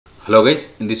Hello guys,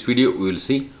 in this video we will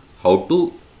see how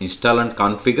to install and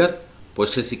configure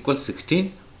PostgreSQL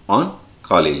 16 on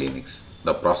Kali Linux.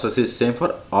 The process is same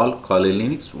for all Kali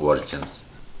Linux versions.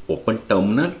 Open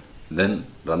terminal, then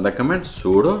run the command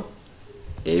sudo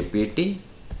apt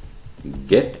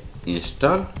get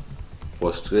install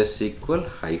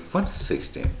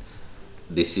PostgreSQL-16.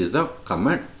 This is the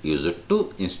command used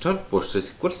to install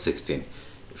PostgreSQL 16.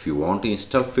 If you want to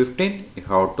install 15, you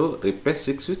have to replace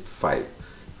 6 with 5.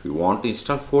 If you want to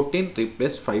install 14,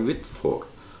 replace 5 with 4.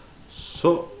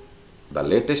 So the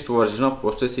latest version of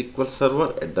PostgreSQL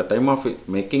server at the time of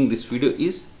making this video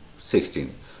is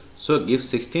 16. So give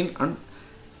 16 and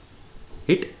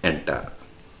hit enter.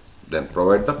 Then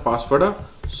provide the password of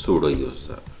sudo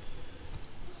user.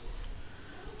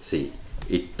 See,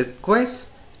 it requires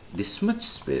this much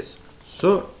space.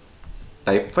 So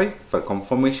type 5 for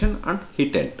confirmation and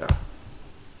hit enter.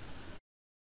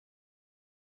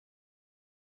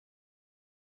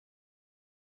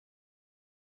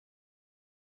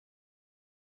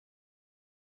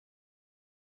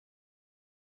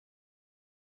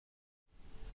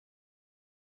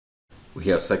 We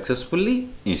have successfully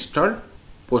installed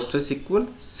PostgreSQL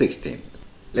 16.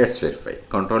 Let's verify.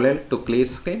 Ctrl L to clear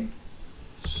screen.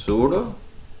 Sudo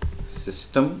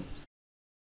system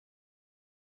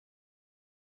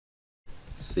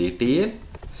ctl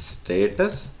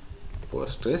status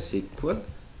PostgreSQL,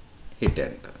 hit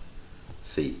enter.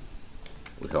 See,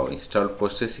 we have installed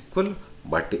PostgreSQL,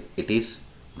 but it is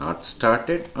not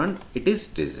started and it is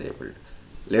disabled.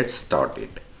 Let's start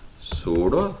it.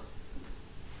 Sudo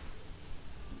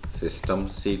system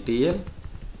ctl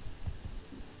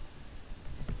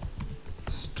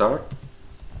start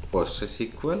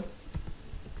PostgreSQL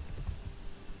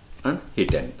and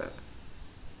hit enter.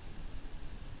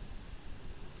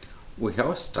 We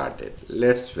have started.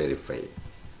 Let's verify.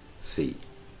 See,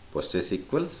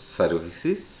 PostgreSQL service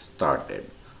is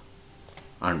started,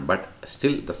 and but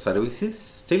still the service is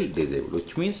still disabled,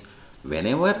 which means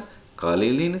whenever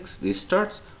Kali Linux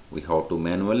restarts, we have to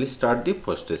manually start the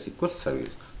PostgreSQL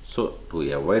service. So to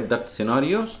avoid that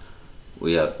scenarios,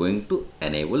 we are going to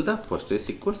enable the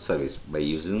PostgreSQL service by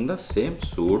using the same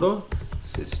sudo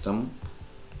system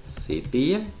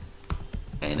ctl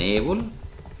enable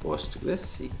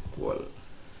PostgreSQL.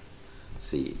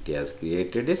 See, it has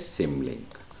created a symlink.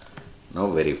 Now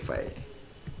verify.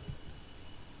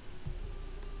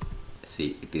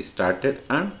 See, it is started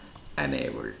and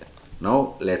enabled.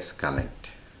 Now let's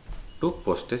connect to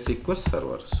PostgreSQL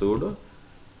server. Sudo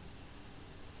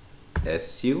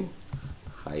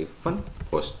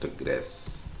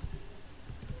su-postgres.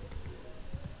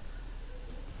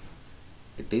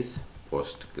 It is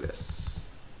Postgres.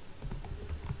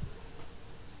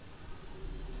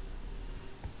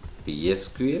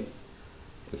 PSQL,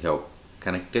 we have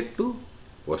connected to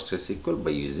PostgreSQL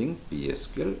by using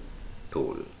PSQL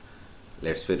tool.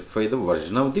 Let's verify the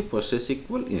version of the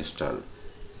PostgreSQL installed.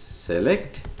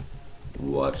 Select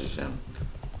version.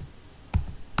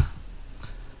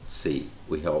 See,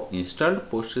 we have installed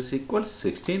PostgreSQL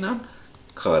 16 on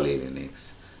Kali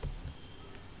Linux.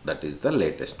 That is the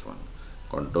latest one.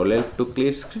 Ctrl L to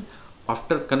clear screen.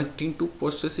 After connecting to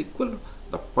PostgreSQL,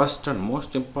 the first and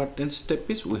most important step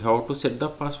is we have to set the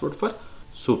password for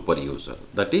super user,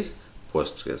 that is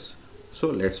Postgres. So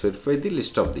let's verify the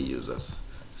list of the users.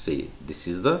 See, this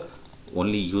is the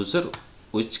only user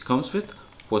which comes with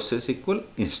PostgreSQL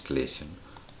installation.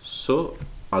 So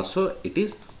also it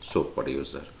is super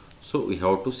user. So we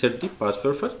have to set the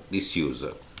password for this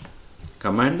user.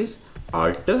 Command is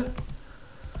alter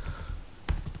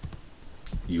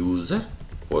user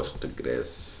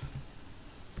Postgres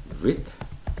with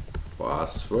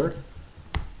password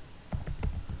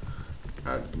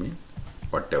admin,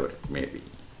 whatever it may be.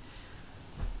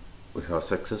 We have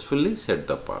successfully set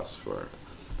the password.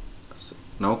 So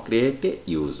now create a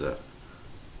user.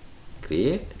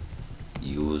 Create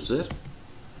user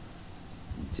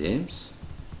James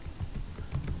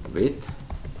with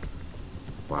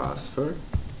password,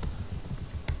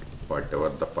 whatever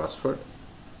the password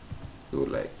you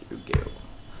like, you gave.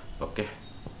 Okay.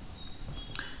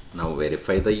 Now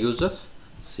verify the users.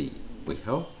 See, we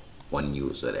have one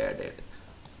user added,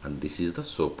 and this is the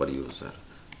super user,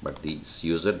 but this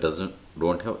user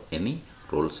don't have any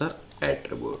roles or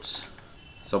attributes.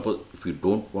 Suppose if you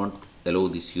don't want to allow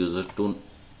this user to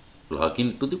log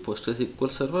into the PostgreSQL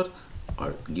server,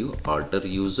 or give alter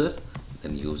user,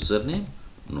 then username,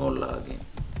 no login.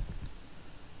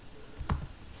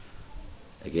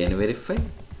 Again verify.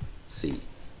 See,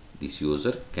 this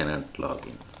user cannot log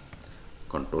in.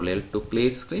 Ctrl L to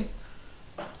clear screen.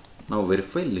 Now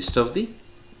verify list of the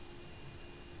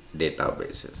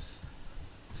databases.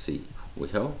 See, we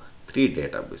have three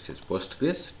databases: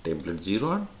 Postgres, template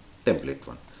 0 and template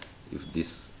 1. If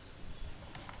this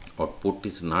output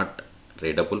is not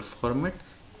readable format,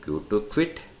 go to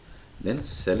quit, then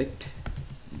select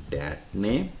dat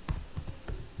name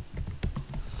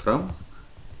from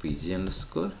pg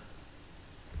underscore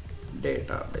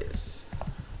database.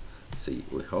 See,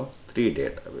 we have three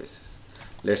databases.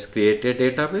 Let's create a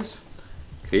database.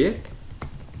 Create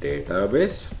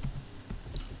database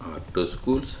R2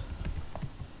 schools.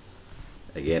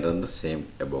 Again run the same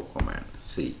above command.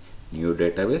 See, new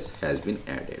database has been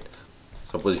added.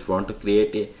 Suppose if you want to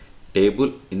create a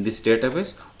table in this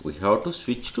database, we have to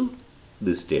switch to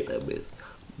this database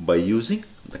by using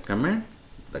the command,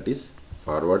 that is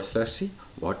 /c.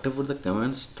 Whatever the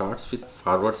command starts with /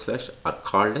 are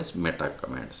called as meta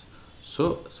commands.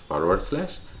 So /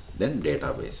 then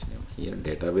database name. Here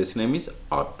database name is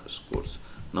R2 schools.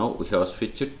 Now we have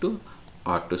switched to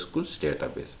R2 schools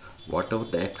database. Whatever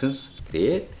the actions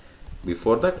create,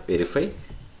 before that verify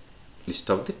list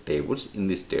of the tables in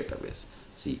this database.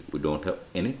 See, we don't have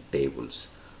any tables,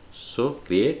 so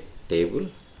create table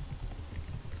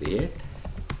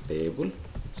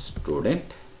student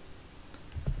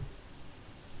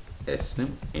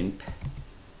sname int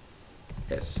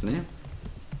sname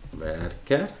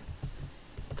varchar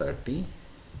 30.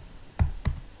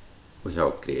 We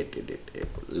have created a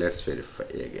table. Let's verify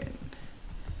again.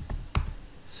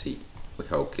 See, we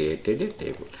have created a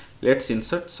table. Let's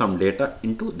insert some data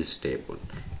into this table.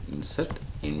 Insert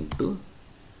into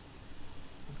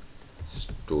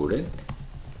student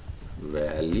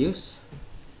values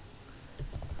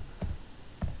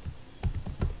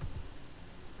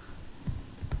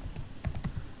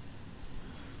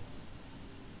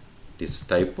this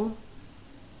typo.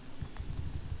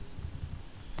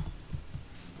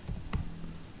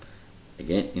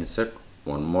 Again insert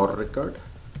one more record.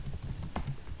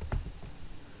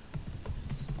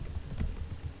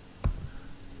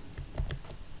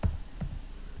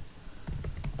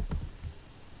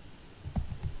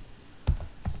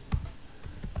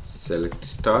 Select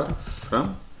star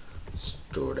from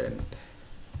student.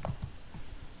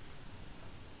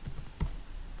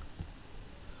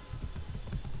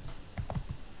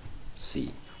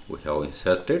 See, we have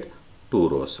inserted two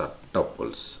rows or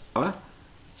tuples or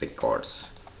records.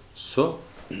 So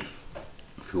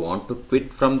if you want to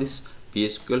quit from this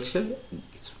PSQL shell,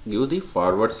 give the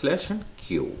 / and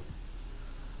q.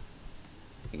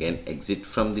 Again exit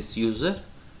from this user.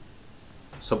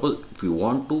 Suppose if you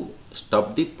want to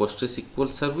stop the PostgreSQL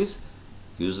service,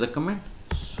 use the command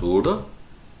sudo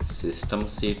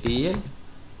systemctl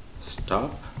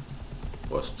stop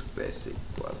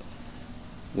PostgreSQL.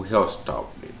 We have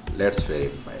stopped it. Let's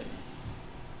verify.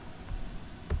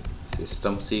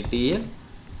 Systemctl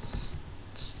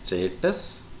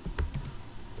status.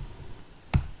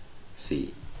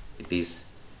 See, it is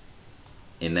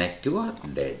inactive or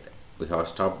dead. We have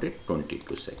stopped it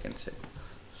 22 seconds ago.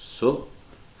 So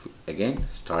again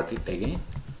start it again.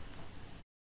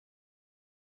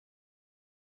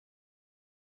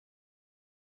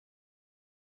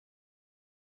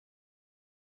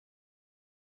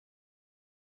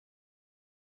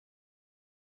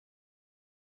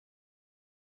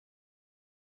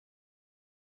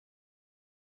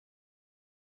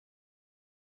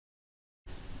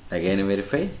 Again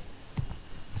verify.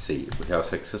 See, we have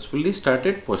successfully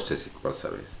started PostgreSQL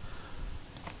service.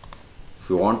 If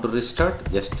you want to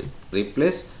restart, just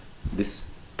replace this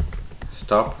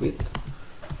stop with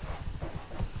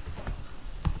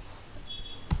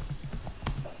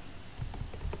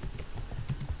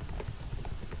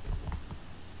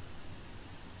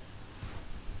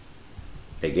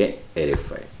again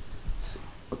verify.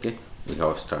 Okay, we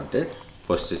have started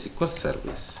PostgreSQL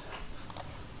service.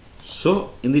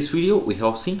 So in this video we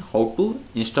have seen how to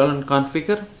install and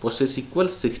configure PostgreSQL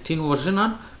 16 version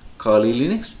on Kali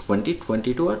Linux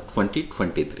 2022 or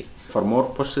 2023. For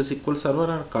more PostgreSQL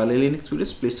Server or Kali Linux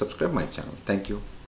videos, please subscribe my channel. Thank you.